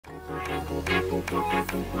Today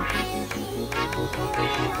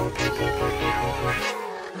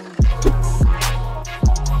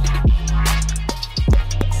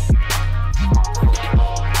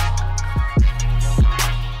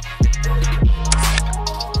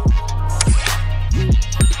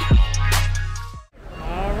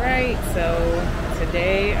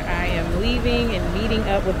I am leaving and meeting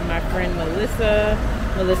up with my friend Melissa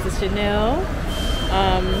Chanel,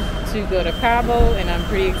 to go to Cabo, and I'm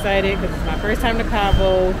pretty excited because it's my first time to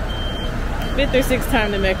Cabo, 5th or 6th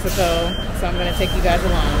time to Mexico, so I'm going to take you guys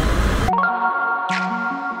along.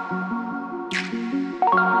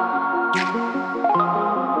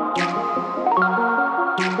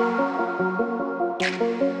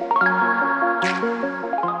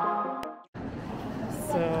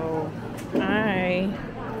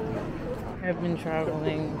 I've been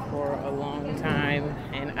traveling for a long time,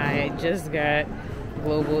 and I just got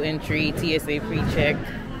global entry TSA pre-check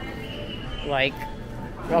like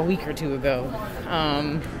a week or two ago,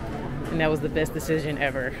 and that was the best decision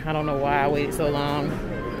ever. I don't know why I waited so long.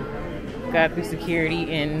 Got through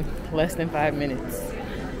security in less than 5 minutes.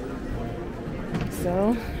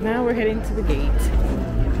 So now we're heading to the gate.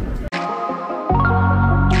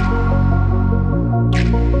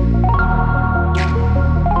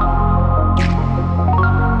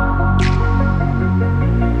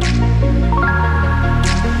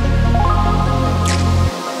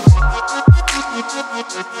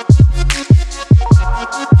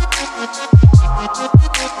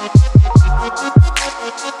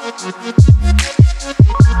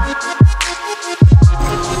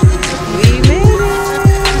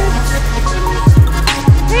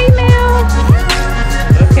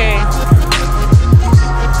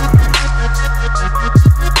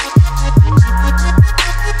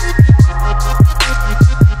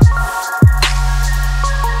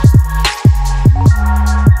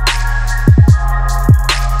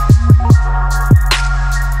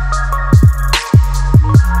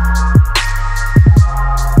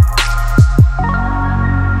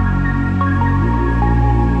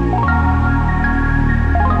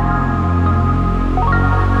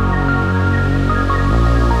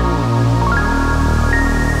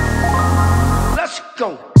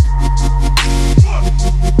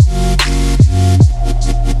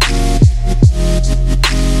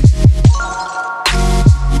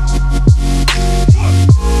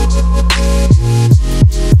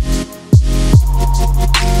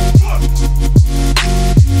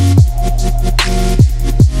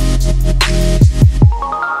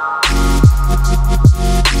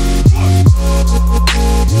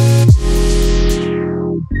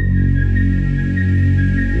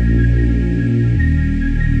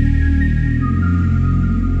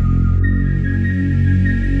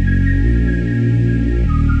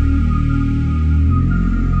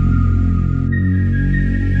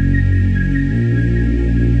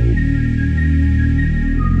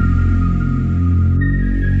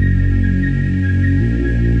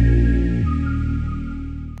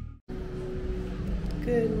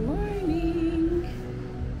 Good morning.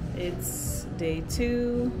 It's day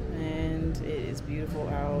 2 and it is beautiful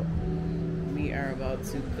out. We are about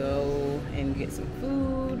to go and get some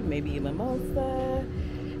food, maybe a mimosa,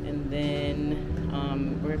 and then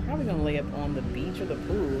we're probably gonna lay up on the beach or the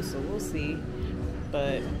pool, so we'll see.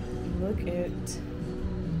 But look at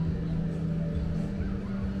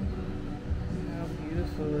how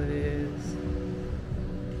beautiful it is.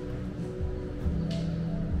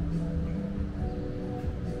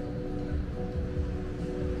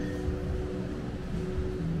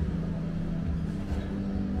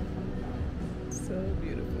 So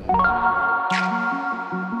beautiful.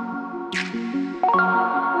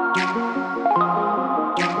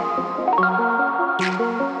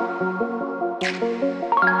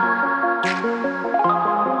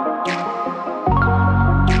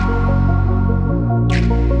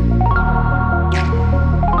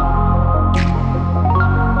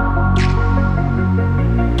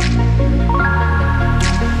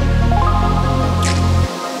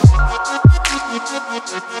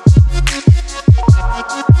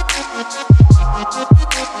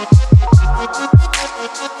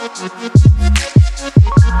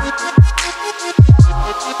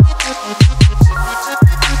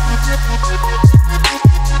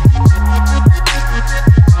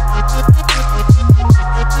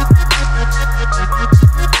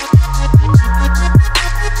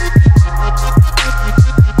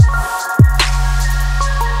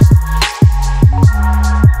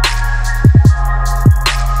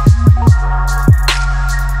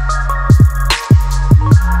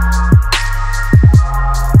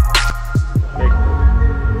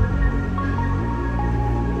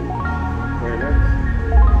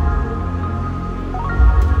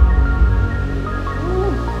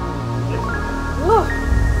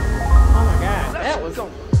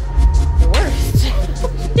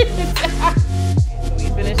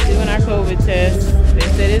 COVID test. They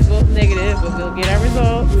said it's both negative, but we'll get our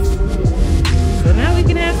results. So now we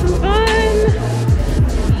can have some fun.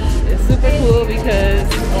 It's super cool because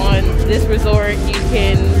on this resort you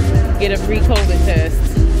can get a free COVID test.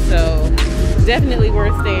 So definitely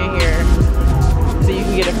worth staying here so you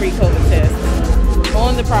can get a free COVID test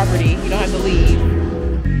on the property. You don't have to leave.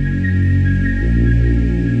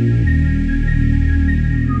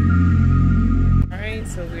 Alright,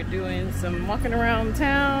 so we're doing some walking around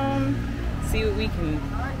town, see what we can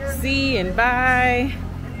see and buy.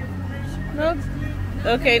 Nope.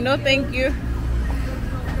 Okay, no thank you.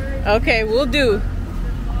 Okay, we'll do.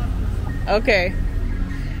 Okay.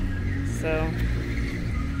 So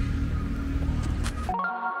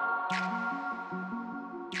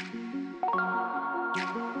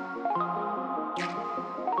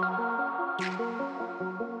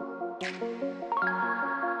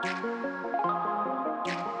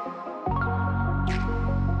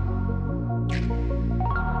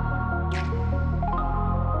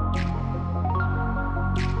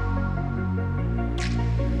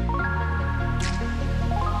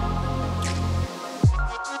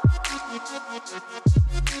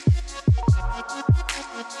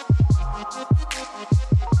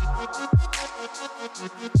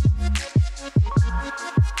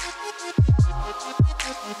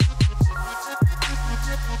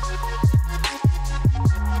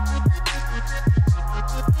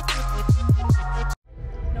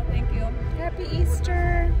no thank you. Happy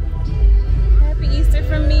Easter. Happy Easter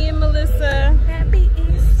from me and Melissa. Happy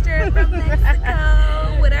Easter from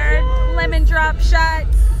Mexico with our lemon drop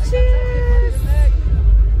shots. Cheers.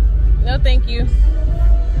 No thank you.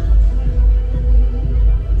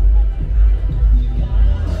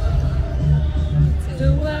 Do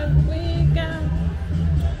what we got.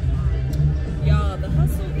 Y'all, the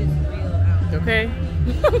hustle is real out. Okay.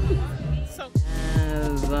 So,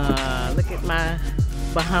 look at my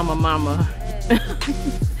Bahama mama. Got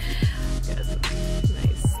some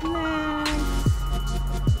nice snacks.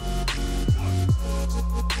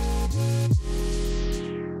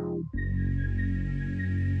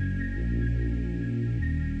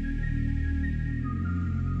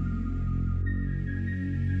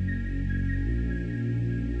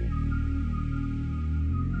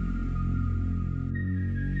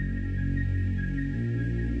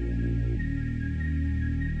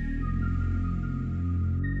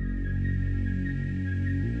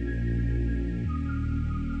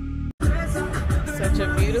 Such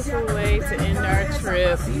a beautiful way to end our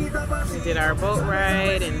trip. We did our boat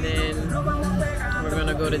ride and then we're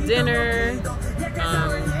gonna go to dinner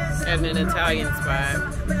at an Italian spot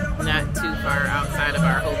not too far outside of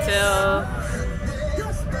our hotel.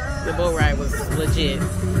 The boat ride was legit.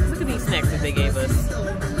 Look at these snacks that they gave us.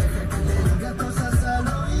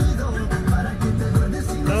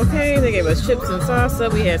 Okay, they gave us chips and salsa.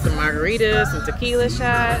 We had some margaritas, some tequila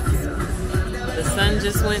shots. The sun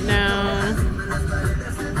just went down.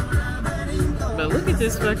 But look at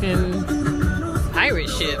this fucking pirate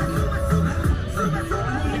ship.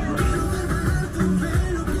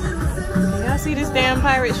 Y'all see this damn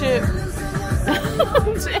pirate ship?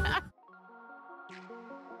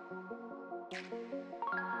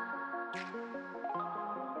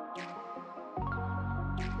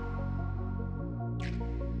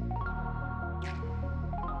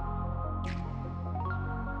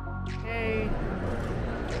 Okay,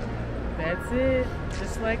 that's it.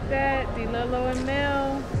 Just like that, DeLolo and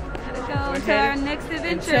Mel. Gotta go to our next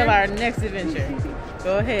adventure. Until our next adventure.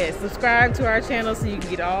 Go ahead, subscribe to our channel so you can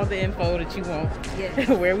get all the info that you want. Yes.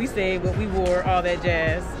 Where we stayed, what we wore, all that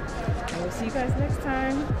jazz. And we'll see you guys next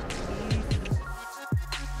time.